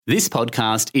This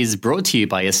podcast is brought to you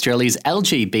by Australia's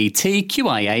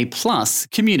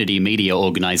LGBTQIA+ community media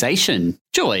organisation,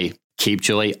 Joy. Keep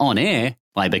Joy on air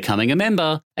by becoming a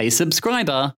member, a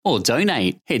subscriber, or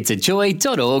donate. Head to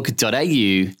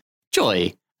joy.org.au.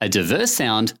 Joy, a diverse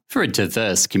sound for a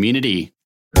diverse community.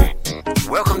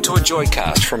 Welcome to a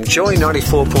Joycast from Joy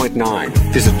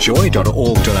 94.9. Visit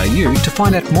joy.org.au to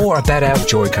find out more about our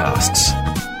Joycasts.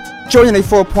 Joy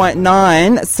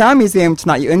 94.9, Sound Museum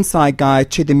tonight, your inside guide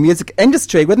to the music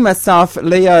industry with myself,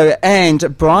 Leo,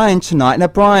 and Brian tonight. Now,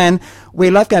 Brian, we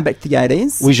love going back to the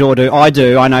 80s. We sure do. I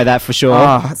do. I know that for sure.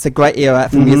 Oh, it's a great era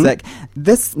for music.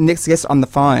 This next guest on the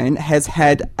phone has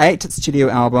had 8 studio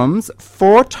albums,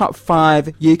 4 top 5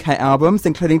 UK albums,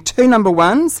 including 2 number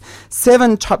ones,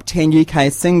 7 top 10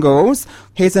 UK singles.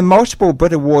 He's a multiple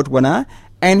Brit Award winner,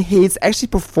 and he's actually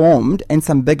performed in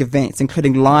some big events,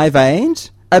 including Live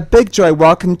Aid. A big joy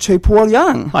welcome to Paul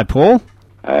Young. Hi, Paul.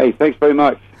 Hey, thanks very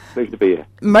much. Pleased to be here.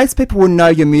 Most people will know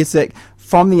your music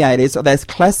from the 80s or those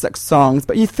classic songs,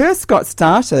 but you first got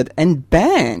started in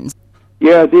bands.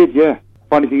 Yeah, I did, yeah.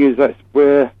 Funny thing is, that's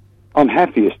where I'm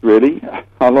happiest, really.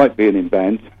 I like being in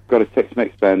bands. I've got a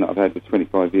Tex-Mex band that I've had for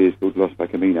 25 years called Los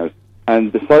Pacaminos.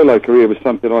 And the solo career was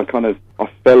something I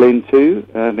fell into,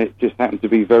 and it just happened to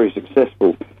be very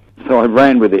successful. So I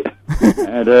ran with it.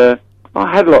 And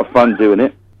I had a lot of fun doing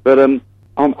it. But I'm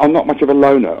not much of a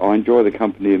loner. I enjoy the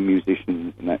company of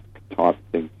musicians and that type of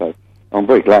thing. So I'm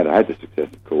very glad I had the success,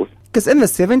 of course. Because in the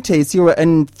 70s, you were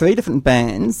in 3 different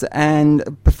bands, and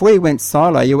before you went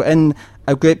solo, you were in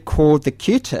a group called the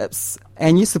Q-Tips,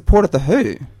 and you supported The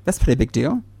Who. That's a pretty big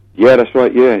deal. Yeah, that's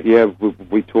right. Yeah.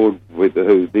 We toured with The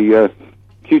Who. The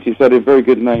Q-Tips had a very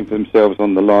good name for themselves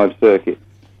on the live circuit.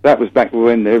 That was back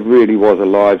when there really was a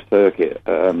live circuit.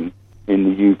 In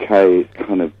the UK, it's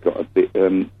kind of got a bit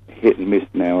hit and miss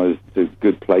now as to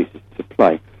good places to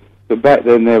play. But back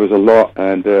then there was a lot,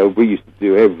 and we used to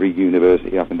do every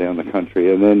university up and down the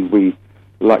country, and then we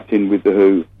lucked in with The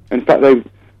Who. In fact, they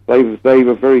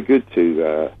were very good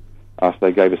to us.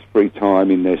 They gave us free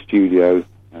time in their studio.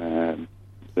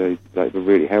 They were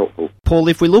really helpful. Paul,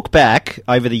 if we look back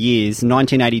over the years,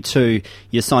 1982,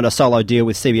 you signed a solo deal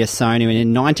with CBS Sony, and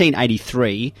in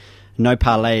 1983... No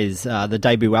Parlez, the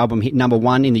debut album, hit number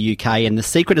 1 in the UK, and The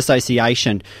Secret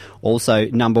Association, also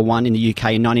number 1 in the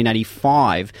UK in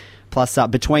 1985. Plus,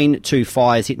 Between Two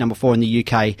Fires hit number 4 in the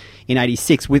UK in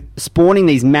 86. With spawning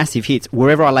these massive hits,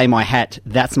 Wherever I Lay My Hat,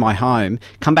 That's My Home,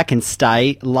 Come Back and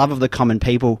Stay, Love of the Common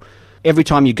People, Every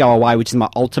Time You Go Away, which is my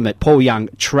ultimate Paul Young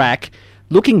track.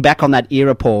 Looking back on that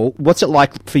era, Paul, what's it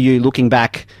like for you looking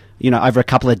back, over a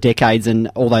couple of decades and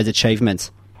all those achievements?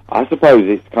 I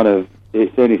suppose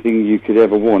it's anything you could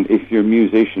ever want if you're a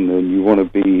musician and you want to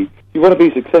be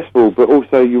successful, but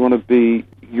also you're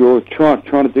trying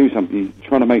to do something, you're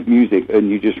trying to make music, and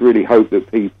you just really hope that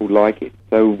people like it.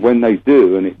 So when they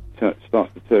do, and it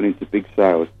starts to turn into big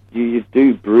sales, you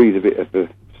do breathe a bit of a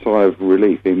sigh of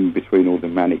relief in between all the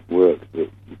manic work that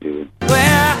you're doing.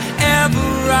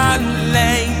 Wherever I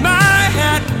lay my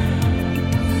head,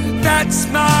 that's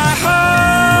my home.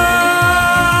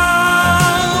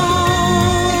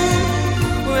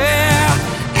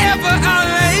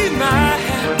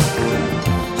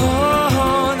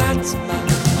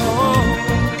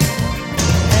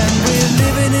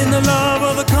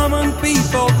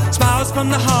 People, smiles from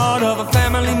the heart of a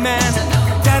family man.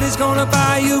 Daddy's gonna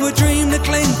buy you a dream to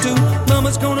cling to.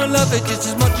 Mama's gonna love it just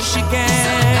as much as she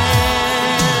can.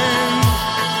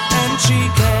 And she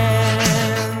can.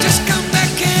 Just come back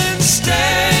and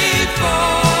stay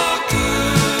for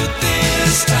good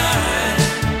this time.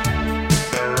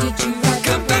 Did you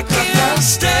come back and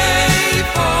stay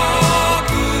for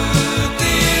good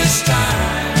this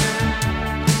time?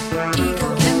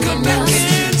 Come back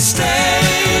and stay.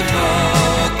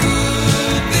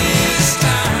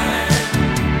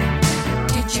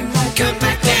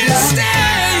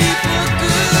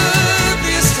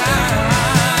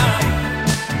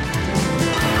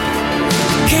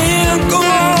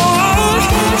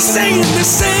 Saying the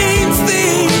same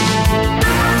thing.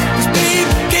 'Cause baby,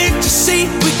 can't you see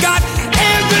we got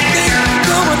everything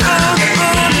going on.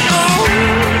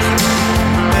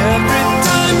 Every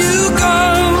time you go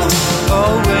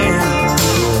away,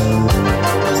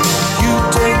 you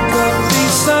take a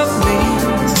piece of me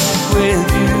with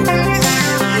you.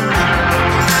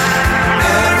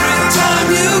 Every time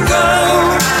you go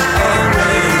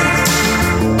away,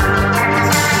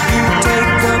 you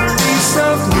take a piece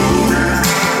of me.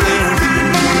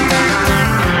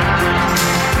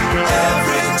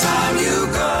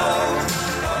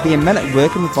 The amount of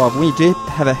work involved, when you do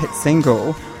have a hit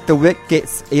single, the work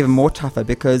gets even more tougher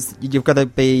because you've got to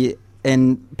be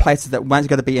in places that weren't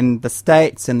going to be in the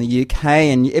States and the UK,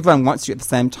 and everyone wants you at the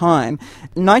same time.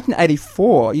 In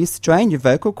 1984, you strained your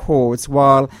vocal cords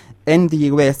while in the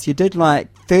US you did like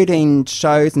 13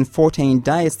 shows in 14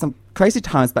 days, some crazy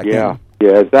times back then.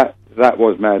 Yeah, that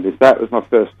was madness. That was my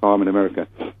first time in America,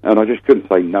 and I just couldn't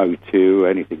say no to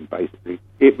anything, basically.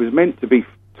 It was meant to be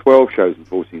 12 shows in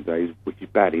 14 days, which is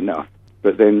bad enough,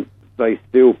 but then they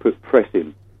still put press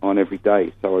in on every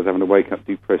day, so I was having to wake up,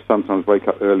 do press, sometimes wake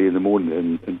up early in the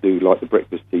morning and do like the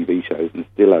breakfast TV shows and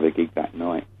still have a gig that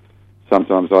night.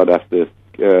 Sometimes I'd have to,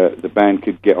 the band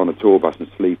could get on a tour bus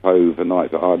and sleep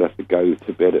overnight, but I'd have to go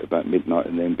to bed at about midnight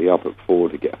and then be up at 4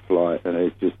 to get a flight, and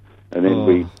it's just, and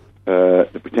then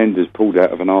the Pretenders pulled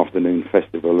out of an afternoon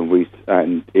festival,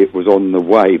 and it was on the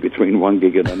way between one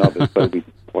gig and another, so we did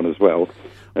one as well,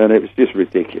 and it was just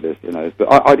ridiculous, you know.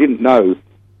 But I didn't know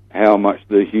how much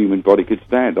the human body could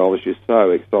stand. I was just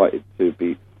so excited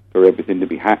for everything to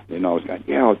be happening. I was going,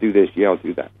 yeah, I'll do this, yeah, I'll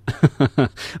do that.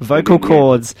 Vocal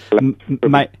cords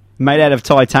made out of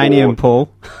titanium,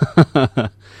 Paul.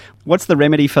 What's the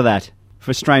remedy for that,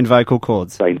 for strained vocal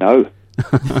cords? Say no.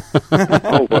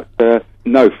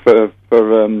 No, for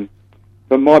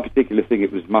my particular thing,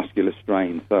 it was muscular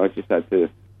strain, so I just had to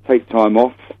take time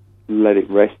off, let it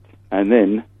rest, and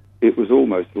then it was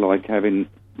almost like having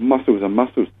muscles and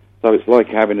muscles. So it's like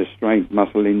having a strained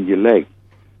muscle in your leg.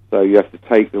 So you have to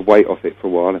take the weight off it for a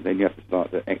while, and then you have to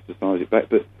start to exercise it back.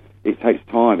 But it takes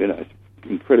time, you know, it's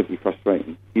incredibly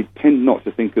frustrating. You tend not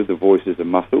to think of the voice as a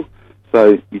muscle,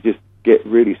 so you just get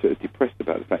really sort of depressed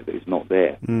about the fact that it's not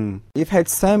there. You've had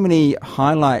so many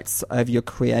highlights over your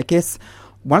career. I guess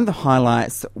one of the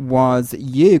highlights was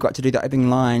you got to do the opening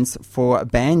lines for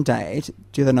Band-Aid,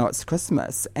 Do They Know It's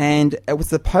Christmas? And it was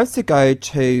supposed to go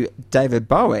to David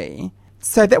Bowie.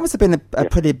 So that must have been a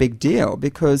pretty big deal,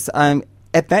 because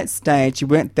at that stage you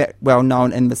weren't that well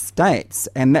known in the States,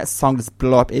 and that song just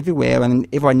blew up everywhere and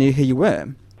everyone knew who you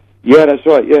were. Yeah, that's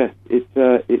right, yeah.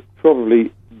 It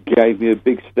probably gave me a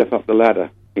big step up the ladder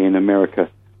in America,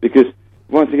 because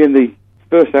once again the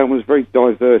first album was very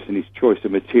diverse in its choice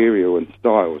of material and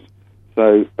styles,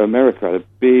 so America had a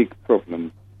big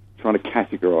problem trying to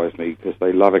categorise me, because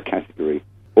they love a category.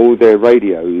 All their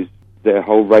radios, their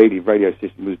whole radio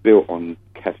system was built on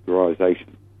categorisation,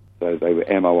 so they were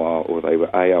MOR or they were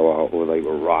AOR or they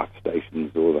were rock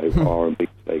stations or they were R&B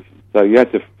stations, so you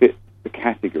had to fit the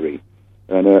category,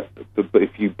 and but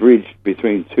if you bridged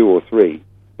between two or three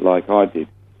like I did,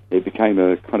 it became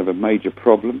a kind of a major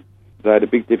problem. They had a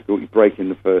big difficulty breaking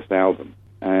the first album,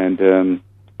 and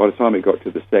by the time it got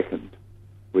to the second,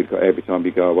 we'd got Every Time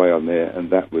You Go Away on there,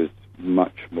 and that was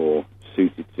much more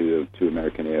suited to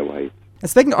American airwaves.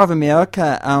 Speaking of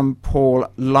America, Paul,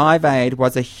 Live Aid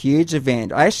was a huge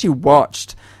event. I actually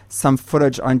watched some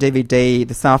footage on DVD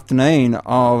this afternoon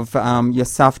of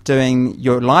yourself doing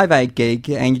your Live Aid gig,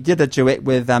 and you did a duet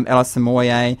with Alison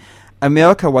Moyet.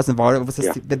 America was involved. It was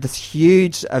this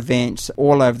huge event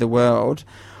all over the world.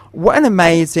 What an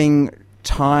amazing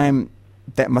time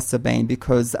that must have been,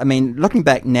 because, I mean, looking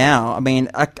back now, I mean,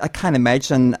 I can't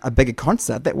imagine a bigger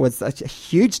concert. That was a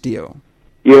huge deal.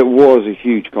 Yeah, it was a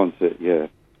huge concert, yeah.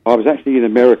 I was actually in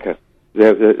America.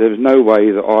 There was no way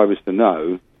that I was to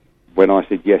know, when I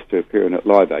said yes to appearing at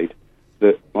Live Aid,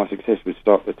 that my success would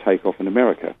start to take off in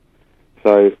America.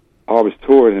 So I was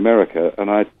touring America,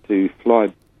 and I had to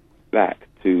fly back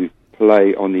to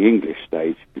play on the English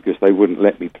stage because they wouldn't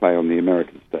let me play on the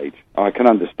American stage. I can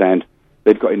understand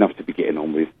they've got enough to be getting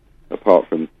on with, apart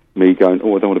from me going,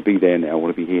 oh, I don't want to be there now, I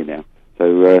want to be here now.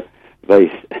 So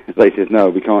they said, no,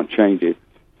 we can't change it.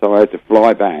 So I had to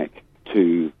fly back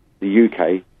to the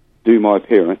UK, do my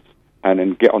appearance, and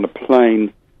then get on a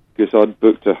plane, because I'd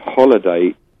booked a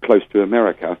holiday close to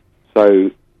America so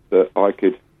that I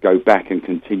could go back and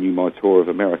continue my tour of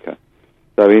America.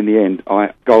 So in the end,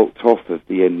 I gulped off at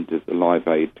the end of the Live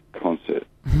Aid concert,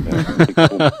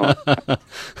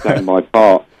 playing my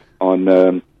part on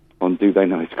Do They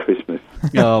Know It's Christmas.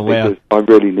 Oh, wow. Because I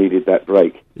really needed that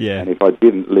break. Yeah. And if I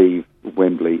didn't leave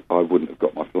Wembley, I wouldn't have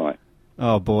got my flight.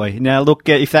 Oh, boy. Now, look,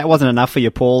 if that wasn't enough for you,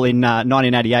 Paul, in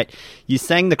 1988, you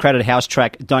sang the Crowded House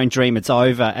track, Don't Dream It's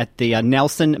Over, at the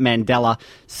Nelson Mandela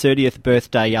 30th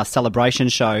birthday celebration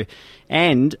show,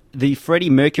 and the Freddie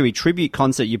Mercury tribute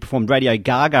concert you performed Radio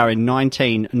Gaga in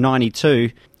 1992.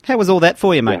 How was all that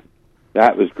for you, mate? Yeah,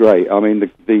 that was great. I mean,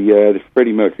 the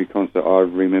Freddie Mercury concert I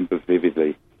remember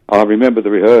vividly. I remember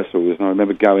the rehearsals, and I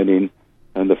remember going in,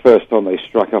 and the first time they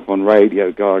struck up on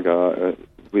Radio Gaga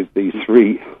with these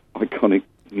three iconic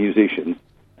musicians.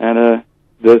 And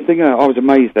the thing I was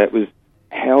amazed at was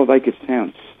how they could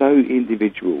sound so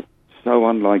individual, so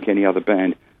unlike any other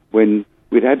band, when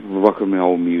we'd had rock and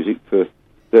roll music for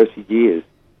 30 years,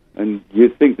 and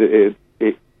you'd think that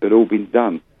it had all been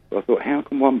done. But I thought, how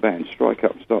can one band strike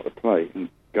up and start to play and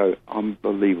go,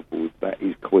 unbelievable, that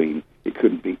is Queen. It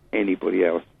couldn't be anybody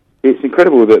else. It's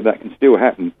incredible that can still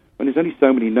happen when there's only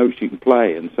so many notes you can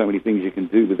play and so many things you can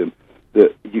do with them,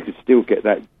 that you could still get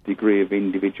that degree of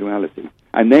individuality.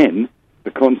 And then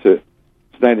the concert,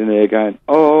 standing there going,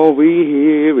 all we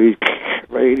hear is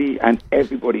radio, and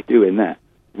everybody doing that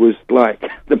was like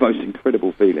the most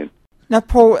incredible feeling. Now,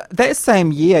 Paul, that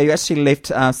same year you actually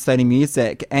left Sony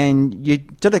Music, and you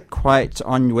did a quote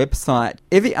on your website: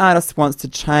 every artist wants to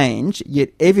change, yet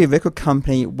every record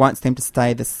company wants them to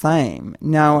stay the same.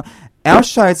 Now, our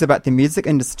show is about the music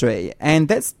industry, and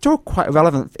that's still quite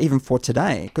relevant even for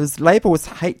today, because labels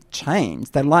hate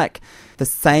change. They like the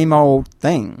same old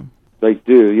thing. They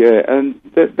do, yeah, and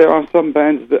there are some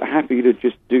bands that are happy to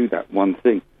just do that one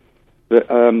thing. But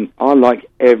I like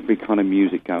every kind of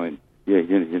music going. Yeah,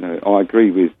 you know, I agree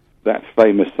with that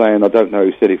famous saying. I don't know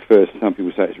who said it first. Some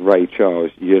people say it's Ray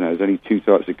Charles. You know, there's only two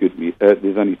types of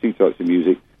there's only two types of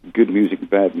music: good music and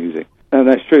bad music. And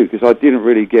that's true, because I didn't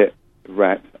really get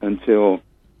rap until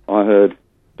I heard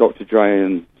Dr. Dre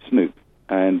and Snoop,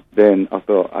 and then I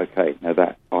thought, okay, now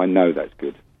that I know that's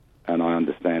good, and I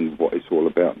understand what it's all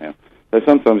about now. So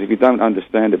sometimes if you don't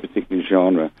understand a particular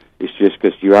genre, it's just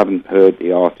because you haven't heard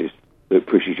the artist that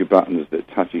pushes your buttons, that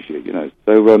touches you, you know.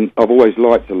 So I've always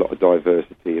liked a lot of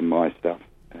diversity in my stuff,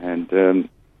 and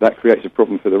that creates a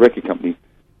problem for the record company,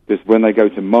 because when they go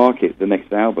to market the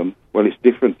next album, well, it's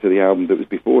different to the album that was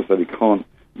before, so they can't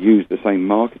use the same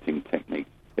marketing technique.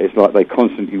 It's like they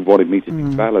constantly wanted me to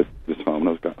do ballads all the time, and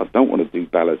I was going, I don't want to do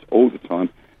ballads all the time,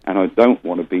 and I don't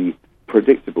want to be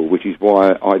predictable, which is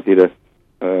why I did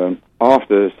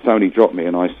after Sony dropped me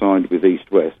and I signed with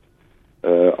East West,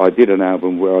 I did an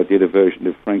album where I did a version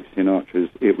of Frank Sinatra's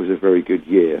It Was a Very Good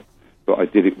Year, but I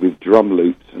did it with drum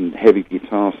loops and heavy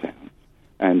guitar sounds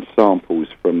and samples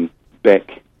from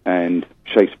Beck and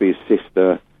Shakespeare's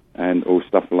Sister and all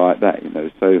stuff like that, you know.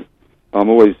 So I'm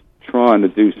always trying to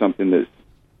do something that's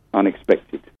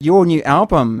unexpected. Your new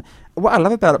album, what I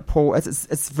love about it, Paul, is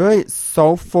it's very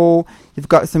soulful. You've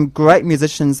got some great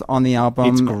musicians on the album.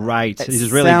 It's great. It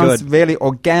is really sounds good. Really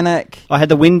organic. I had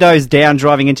the windows down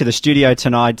driving into the studio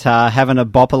tonight, having a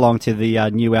bop along to the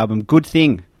new album. Good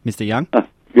thing, Mr. Young.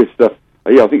 Good stuff.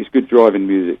 Yeah, I think it's good driving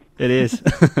music. It is.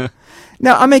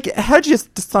 Now, I mean, how did you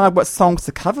decide what songs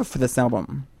to cover for this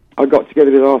album? I got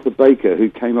together with Arthur Baker, who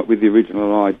came up with the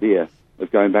original idea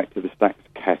of going back to the Stax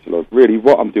catalogue. Really,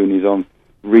 what I'm doing is I'm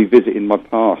revisiting my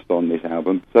past on this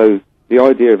album. So the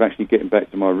idea of actually getting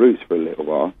back to my roots for a little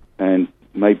while and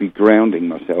maybe grounding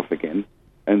myself again,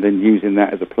 and then using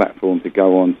that as a platform to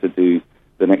go on to do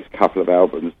the next couple of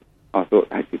albums, I thought,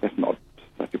 actually, that's not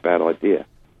such a bad idea.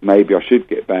 Maybe I should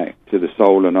get back to the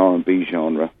soul and R&B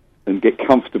genre and get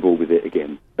comfortable with it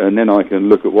again. And then I can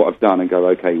look at what I've done and go,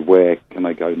 okay, where can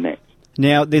I go next?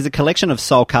 Now, there's a collection of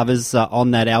soul covers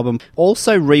on that album.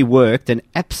 Also reworked an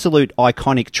absolute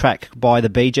iconic track by the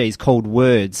Bee Gees called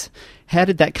Words. How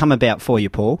did that come about for you,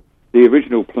 Paul? The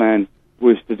original plan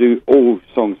was to do all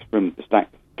songs from the Stax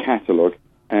catalogue,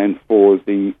 and for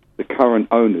the current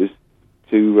owners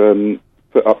to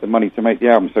put up the money to make the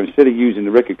album. So instead of using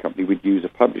the record company, we'd use a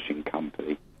publishing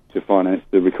company to finance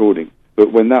the recording.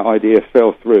 But when that idea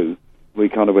fell through, we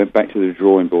kind of went back to the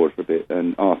drawing board for a bit,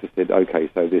 and Arthur said, okay,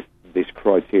 so this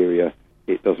criteria,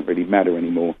 it doesn't really matter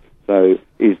anymore. So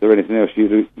is there anything else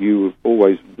you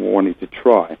always wanted to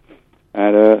try?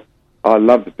 And I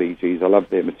love the Bee Gees. I love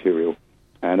their material.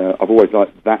 And I've always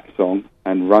liked that song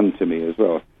and Run to Me as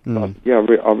well. So, yeah,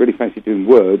 I really fancy doing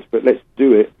Words, but let's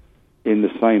do it in the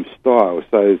same style.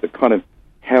 So the kind of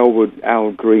how would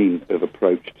Al Green have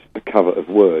approached the cover of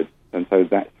Words? And so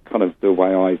that's kind of the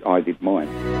way I did mine.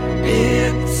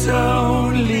 It's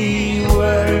only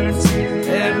words,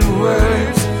 and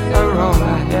words are all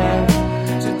I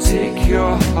have to take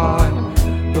your heart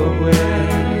away.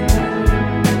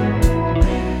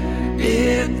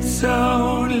 It's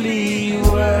only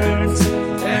words,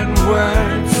 and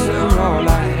words are all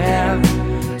I have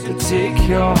to take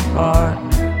your heart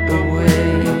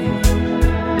away.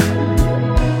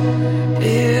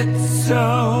 It's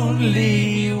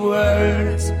only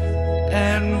words,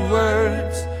 and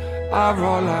words are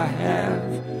all I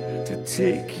have to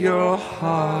take your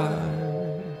heart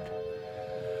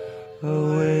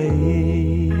away.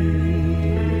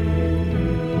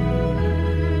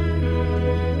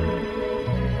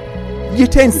 You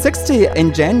turned 60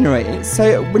 in January,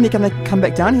 so when are you going to come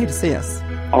back down here to see us?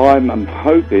 I'm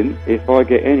hoping if I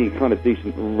get any kind of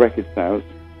decent record sales,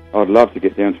 I'd love to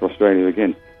get down to Australia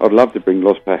again. I'd love to bring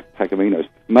Los Pacaminos.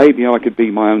 Maybe I could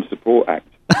be my own support act.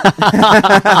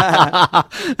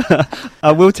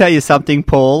 I will tell you something,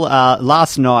 Paul.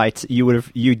 Last night,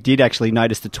 you did actually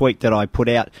notice the tweet that I put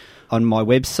out on my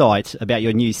website about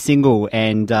your new single,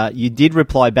 and you did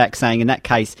reply back saying, in that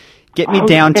case, get me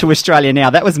down to Australia now.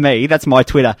 That was me. That's my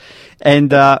Twitter.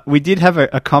 And we did have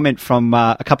a comment from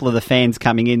a couple of the fans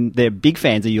coming in. They're big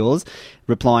fans of yours,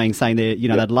 replying, saying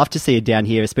they'd love to see you down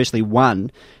here, especially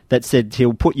one that said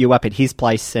he'll put you up at his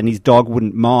place and his dog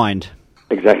wouldn't mind.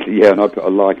 Exactly, yeah, and I put a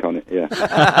like on it,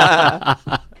 yeah.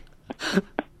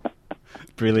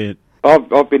 Brilliant.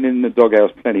 I've been in the doghouse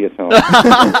plenty of times.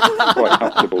 Quite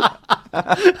comfortable.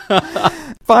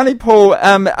 Finally, Paul,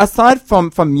 aside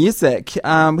from music,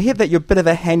 we hear that you're a bit of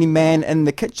a handyman in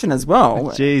the kitchen as well.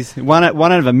 Jeez, one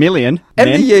out of a million.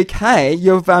 In the UK,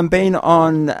 you've been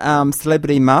on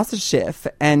Celebrity MasterChef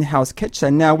and Hell's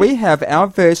Kitchen. Now, we have our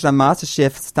version of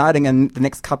MasterChef starting in the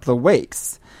next couple of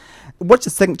weeks. What's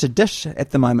your signature dish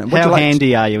at the moment? How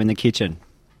handy are you in the kitchen?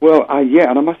 Well, yeah,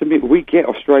 and I must admit, we get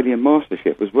Australian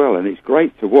MasterChef as well, and it's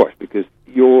great to watch because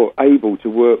you're able to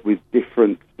work with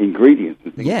different ingredients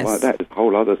and things like that. There's a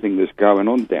whole other thing that's going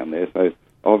on down there, so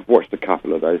I've watched a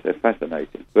couple of those. They're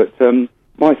fascinating. But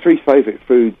my three favourite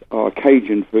foods are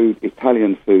Cajun food,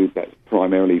 Italian food, that's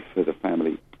primarily for the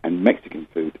family, and Mexican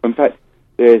food. In fact,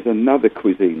 there's another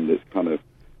cuisine that's kind of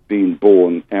being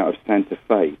born out of Santa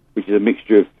Fe, which is a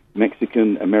mixture of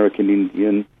Mexican, American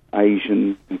Indian,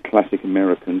 Asian, and classic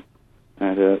American.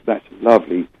 And that's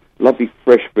lovely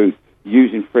fresh food,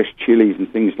 using fresh chilies and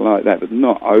things like that, but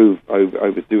not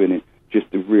overdoing it,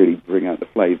 just to really bring out the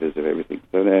flavours of everything.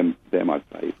 So they're my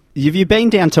favourite. Have you been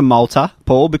down to Malta,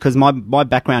 Paul? Because my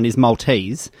background is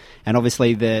Maltese, and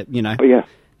obviously they're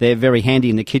very handy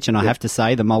in the kitchen, I have to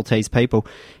say, the Maltese people.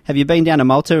 Have you been down to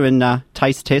Malta and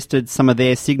tested some of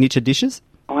their signature dishes?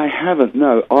 I haven't,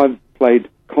 no. I've played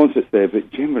concerts there,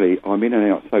 but generally I'm in and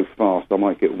out so fast I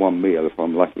might get one meal if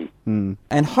I'm lucky.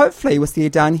 And hopefully we'll see you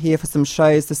down here for some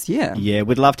shows this year. Yeah,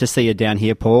 we'd love to see you down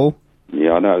here, Paul.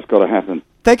 Yeah, I know, it's got to happen.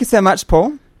 Thank you so much,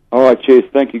 Paul. All right, cheers.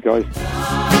 Thank you, guys.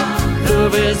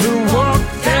 Love is a walk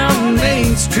down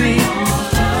Main Street.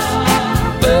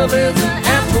 Love is an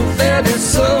apple that is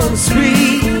so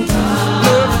sweet.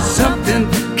 Love is something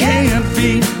that can't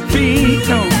be beat.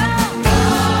 No.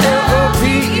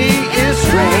 L-O-V-E is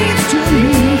strange to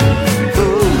me.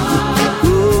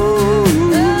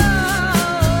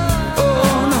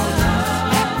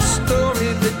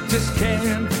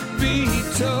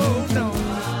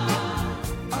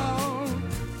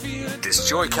 This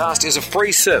Joycast is a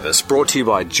free service brought to you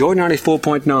by Joy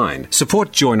 94.9.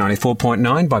 Support Joy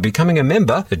 94.9 by becoming a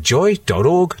member at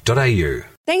joy.org.au.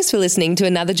 Thanks for listening to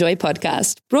another Joy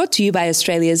podcast, brought to you by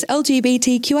Australia's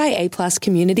LGBTQIA+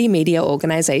 community media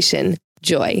organisation,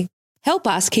 Joy. Help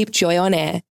us keep Joy on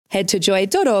air. Head to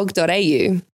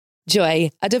joy.org.au.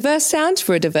 Joy, a diverse sound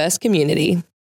for a diverse community.